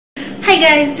Hi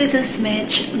guys, this is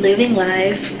Mitch living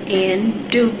life in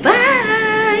Dubai.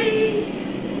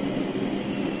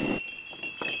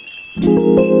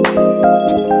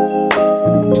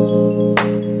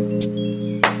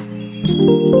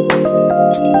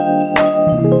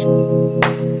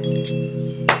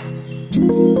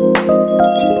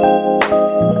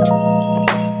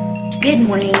 Good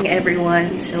morning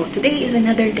everyone. So today is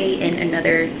another day and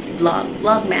another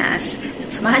vlogmas.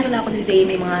 So samahan nyo lang ako today,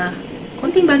 may mga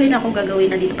konting bagay na akong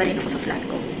gagawin. Nandito pa rin ako sa flat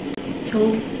ko.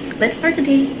 So, let's start the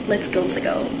day. Let's go.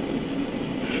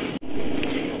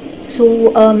 So,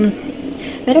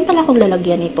 meron pala akong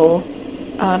lalagyan nito.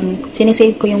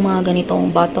 Sinesave ko yung mga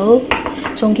ganitong bottle.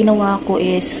 So, ang ginawa ko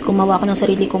is, gumawa ko ng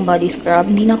sarili kong body scrub.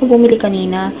 Hindi na ako bumili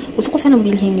kanina. Gusto ko sanang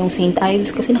bilhin yung St. Ives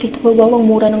kasi nakita ko, wow, ang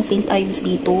mura ng St. Ives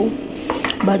dito.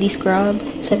 Body scrub.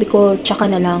 Sabi ko, tsaka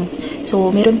na lang. So,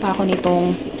 meron pa ako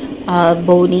nitong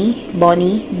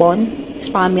Bon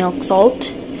spa milk salt.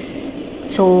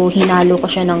 So, hinalo ko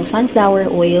siya ng sunflower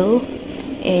oil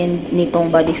and nitong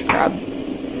body scrub.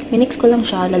 Minix ko lang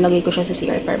siya, lalagay ko siya sa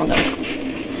CR para magamit.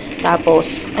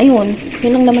 Tapos, ayun,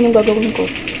 yun lang naman yung gagawin ko.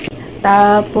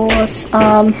 Tapos,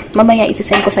 mamaya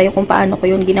isisend ko sa'yo kung paano ko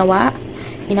yun ginawa.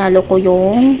 Hinalo ko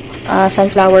yung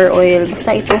sunflower oil.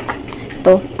 Basta ito.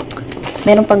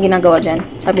 Meron pang ginagawa dyan.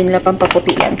 Sabi nila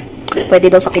pampaputi yan. Pwede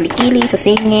daw sa kilikili, sa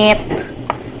singit,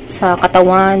 sa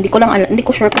katawan. Hindi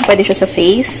ko sure kung pwede siya sa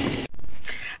face.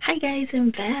 Hi guys, I'm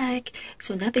back.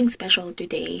 So nothing special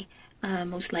today.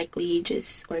 Most likely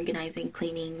just organizing,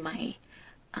 cleaning my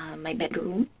my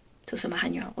bedroom. So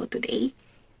samahan niyo ako today.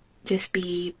 Just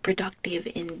be productive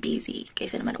and busy.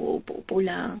 Kaysa naman uupo-upo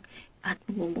lang at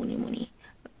mumuni-muni.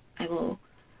 I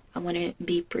wanna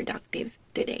be productive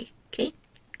today. Okay?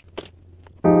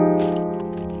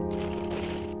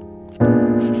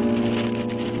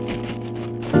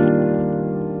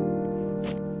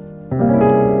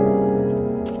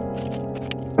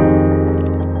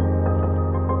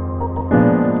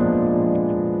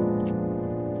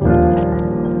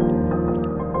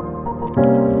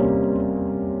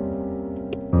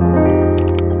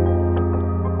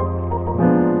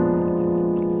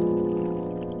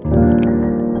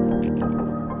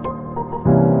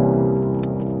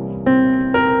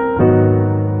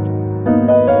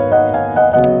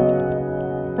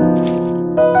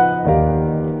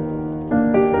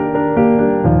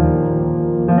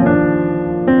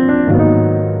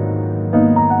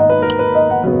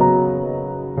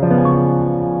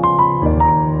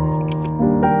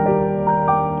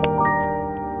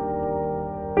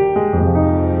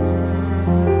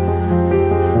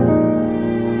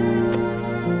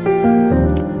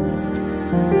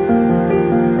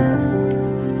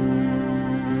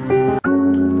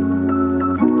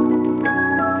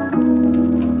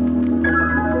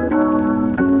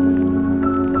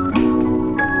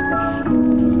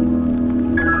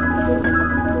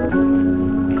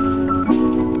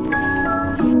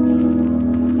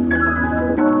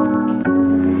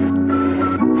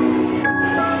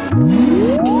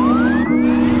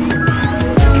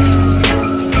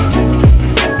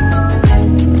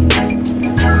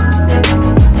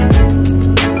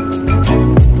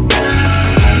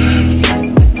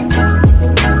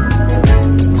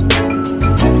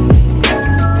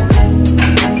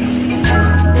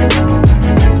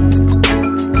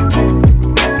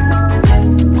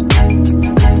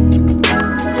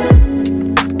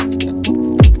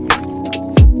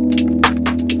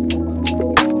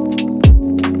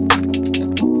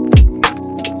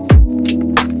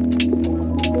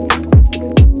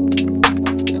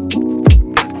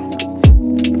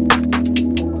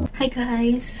 Hi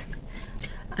guys!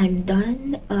 I'm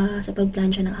done sa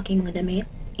pagplansya ng aking mga damit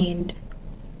and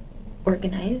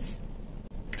organize.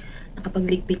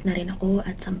 Nakapagligpit na rin ako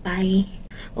at sampay.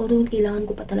 Although kailangan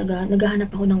ko pa talaga, naghahanap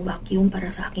ako ng vacuum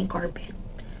para sa aking carpet.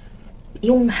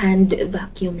 Yung hand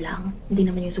vacuum lang. Hindi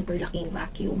naman yung super laking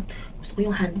vacuum. Gusto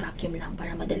ko yung hand vacuum lang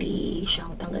para madali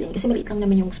siyang tanggalin. Kasi maliit lang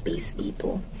naman yung space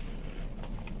dito.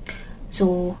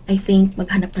 So, I think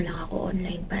maghanap na lang ako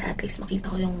online para at least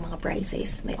makita ko yung mga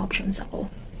prices. May options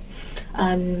ako.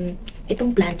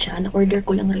 Itong plancha, na-order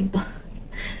ko lang rin to.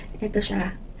 Ito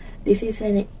siya. This is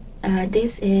an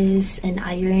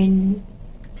iron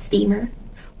steamer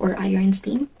or iron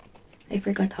steam. I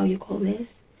forgot how you call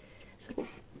this. So,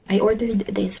 I ordered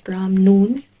this from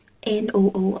Noon,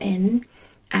 N-O-O-N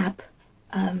app.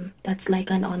 That's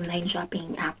like an online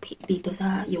shopping app dito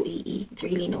sa UAE. It's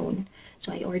really known. So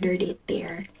I ordered it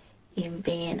there. And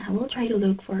then I will try to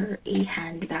look for a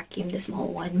hand vacuum, the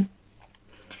small one.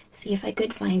 See if I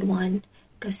could find one.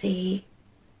 Kasi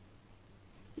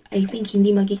I think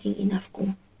hindi magiging enough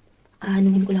kung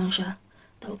aanuhin ko lang siya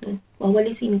tawag dun,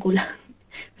 wawalisin ko lang.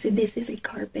 So this is a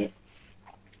carpet.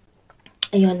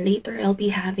 Ayun, later I'll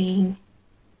be going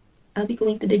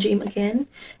to the gym again.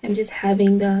 I'm just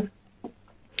having the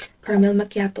caramel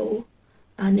macchiato.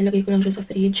 Nilagay ko lang siya sa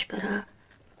fridge para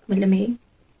malamig.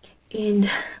 And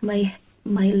my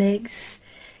legs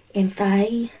and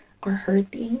thigh are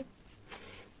hurting.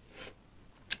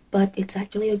 But it's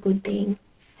actually a good thing.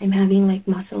 I'm having like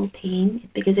muscle pain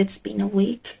because it's been a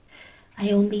week. I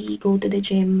only go to the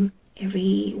gym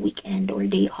every weekend or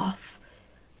day off.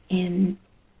 And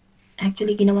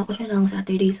actually, ginawa ko siya ng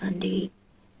Saturday, Sunday.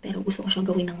 Pero gusto ko siya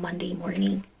gawin ng Monday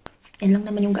morning. Yan lang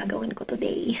naman yung gagawin ko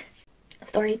today.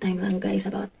 Story time lang guys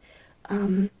about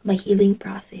my healing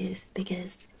process.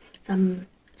 Because some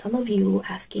of you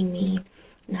asking me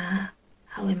na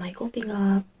how am I coping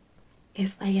up,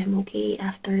 if I am okay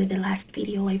after the last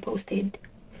video I posted.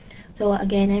 So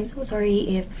again, I'm so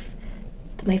sorry if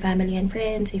to my family and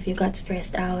friends if you got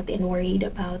stressed out and worried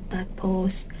about that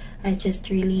post. I just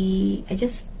really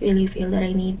feel that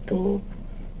I need to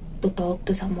talk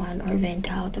to someone or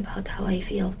vent out about how I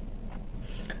feel.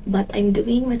 But I'm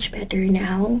doing much better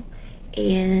now,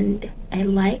 and I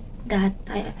like that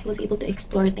I was able to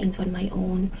explore things on my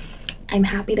own. I'm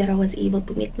happy that I was able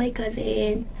to meet my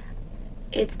cousin.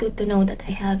 It's good to know that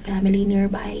I have family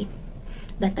nearby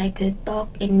that I could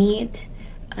talk and meet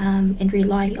and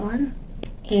rely on.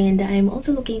 And I'm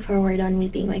also looking forward on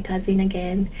meeting my cousin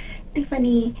again,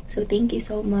 Tiffany. So thank you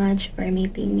so much for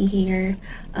meeting me here.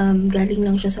 Galing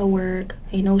lang siya sa work.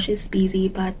 I know she's busy,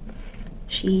 but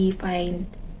she find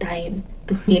time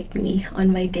to meet me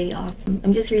on my day off.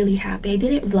 I'm just really happy. I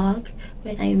didn't vlog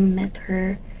when I met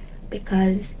her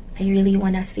because I really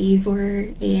wanna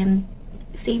savor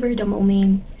the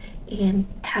moment and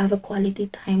have a quality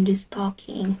time just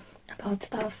talking about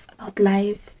stuff, about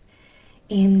life.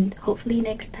 And hopefully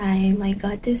next time I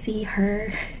got to see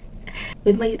her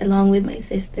along with my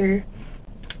sister.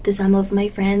 To some of my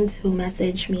friends who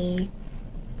messaged me,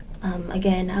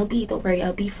 again, don't worry,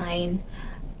 I'll be fine.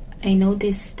 I know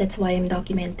that's why I'm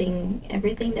documenting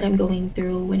everything that I'm going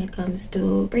through when it comes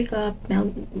to breakup,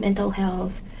 mental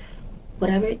health,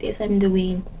 whatever it is I'm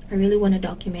doing. I really want to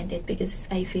document it because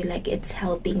I feel like it's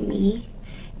helping me.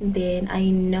 And then I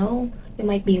know you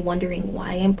might be wondering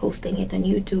why I'm posting it on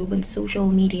YouTube and social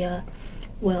media.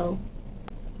 Well,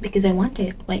 because I want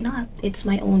it. Why not? It's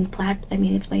my own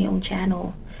it's my own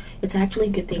channel. It's actually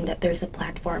a good thing that there's a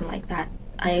platform like that.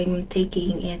 I'm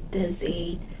taking it as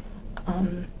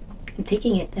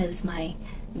my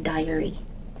diary.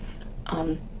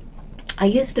 I'm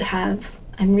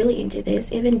really into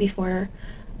this even before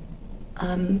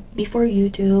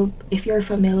YouTube. If you're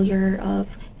familiar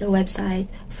of the website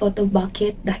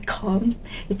photobucket.com,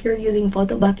 if you're using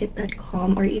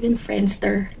photobucket.com or even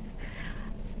Friendster,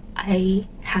 I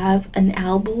have an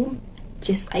album.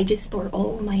 I just store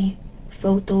all my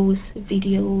photos,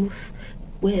 videos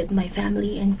with my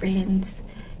family and friends,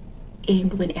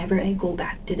 and whenever I go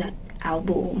back to that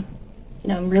album,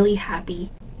 I'm really happy,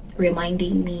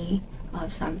 reminding me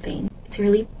of something. It's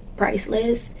really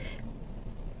priceless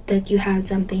that you have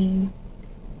something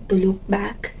to look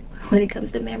back when it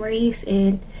comes to memories,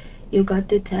 and you got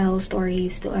to tell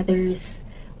stories to others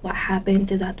what happened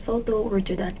to that photo or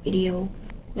to that video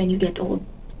when you get old.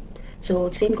 So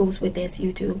same goes with this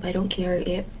YouTube. I don't care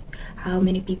if how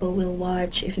many people will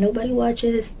watch. If nobody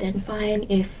watches, then fine.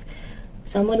 If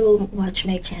someone will watch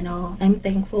my channel, I'm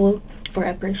thankful for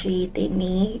appreciating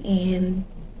me, and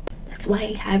that's why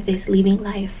I have this living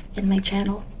life in my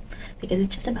channel, because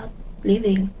it's just about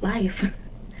living life.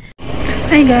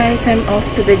 Hi guys, I'm off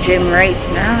to the gym right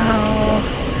now.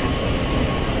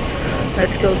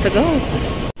 Let's go.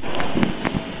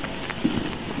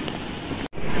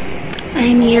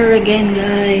 I'm here again,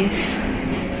 guys.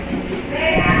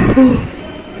 Whew.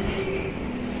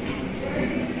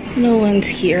 No one's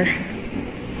here.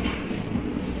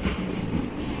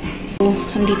 So,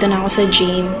 andito na ako sa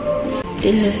gym.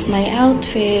 This is my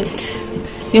outfit.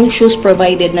 Yung shoes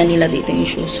provided na nila dito yung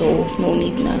shoes, so no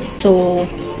need na. So,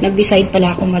 nag-decide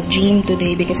pala ako mag-gym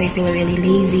today because I feel really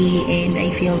lazy and I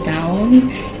feel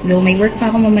down. Though may work pa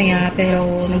ako mamaya, pero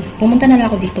pumunta na lang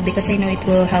ako dito because I know it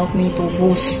will help me to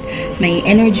boost my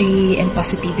energy and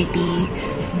positivity,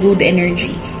 good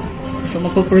energy. So,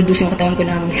 magpo-produce yung katawan ko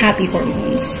ng happy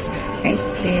hormones. Right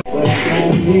there.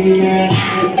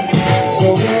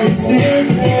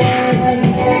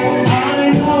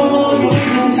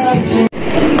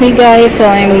 Hey guys, so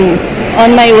I'm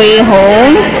on my way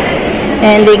home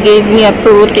and they gave me a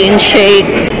protein shake.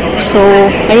 So,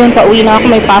 ayun, pauwi na ako.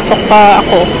 May pasok pa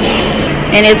ako.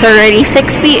 And it's already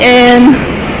 6 p.m.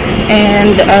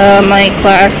 And my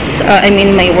class,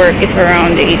 my work is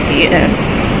around 8 p.m.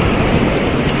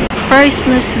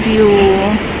 Priceless view.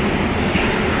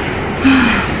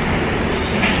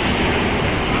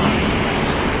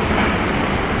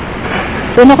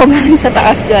 Doon ako galing sa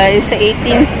taas, guys, sa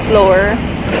 18th floor.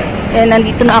 And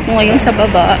nandito na ako ngayon sa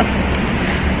baba.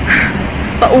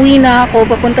 Pauwi na ako,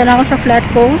 papunta na ako sa flat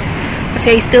ko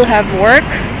kasi I still have work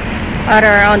at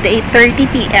around 8:30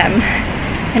 p.m.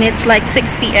 and it's like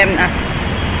 6 p.m. na.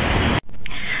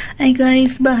 Ay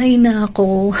guys, bahay na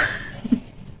ako.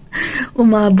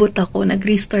 Umabot ako,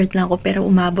 nag-restart lang ako pero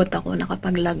umabot ako,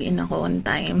 nakapag-login ako on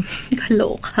time.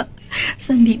 Kaloka.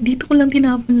 Dito ko lang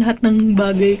tinapon lahat ng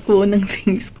bagay ko, ng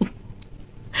things ko.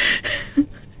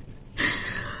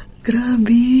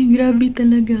 Grabe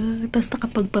talaga. Tapos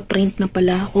nakapagpa-print na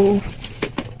pala ako.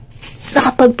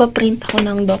 Nakapagpa-print ako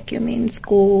ng documents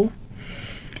ko.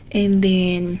 And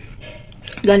then,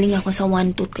 galing ako sa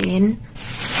 1 to 10.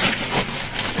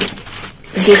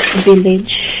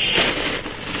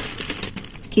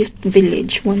 Gift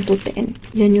Village, 1 to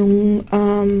 10. Yan yung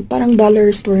parang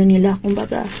dollar store nila,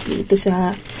 kumbaga, dito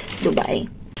sa Dubai.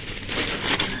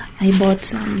 I bought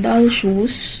some doll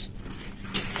shoes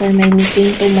for my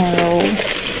meeting tomorrow.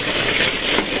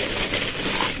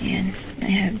 Ayan, I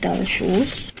have doll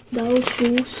shoes. Doll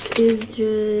shoes is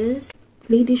just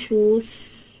lady shoes.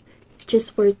 It's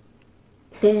just for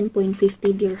 10.50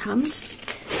 dirhams.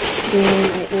 Then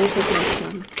I also got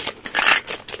some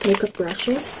makeup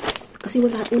brushes. Kasi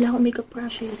wala akong makeup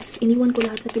brushes. Iniwan ko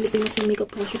lahat sa Pilipinas yung makeup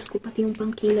brushes ko, pati yung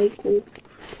pangkilay ko.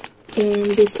 And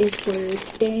this is for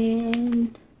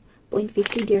 10.50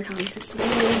 dirhams as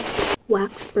well.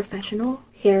 Wax Professional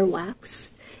Hair Wax.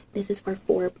 This is for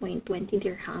 4.20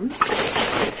 dirhams.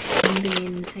 And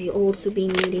then I also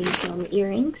been needing some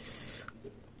earrings.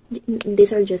 These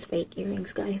are just fake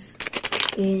earrings, guys.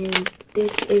 And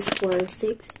this is for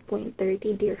 6.30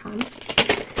 dirhams.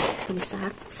 Some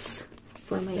socks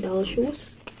for my doll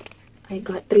shoes. I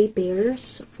got 3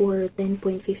 pairs for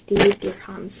 10.50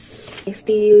 dirhams.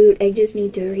 I just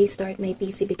need to restart my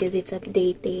PC because it's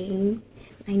updating.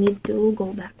 I need to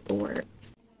go back to work.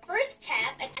 First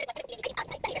step.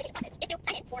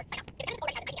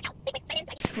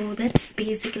 So that's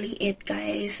basically it,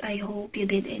 guys. I hope you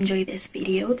did enjoy this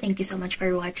video. Thank you so much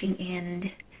for watching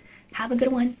and have a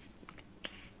good one.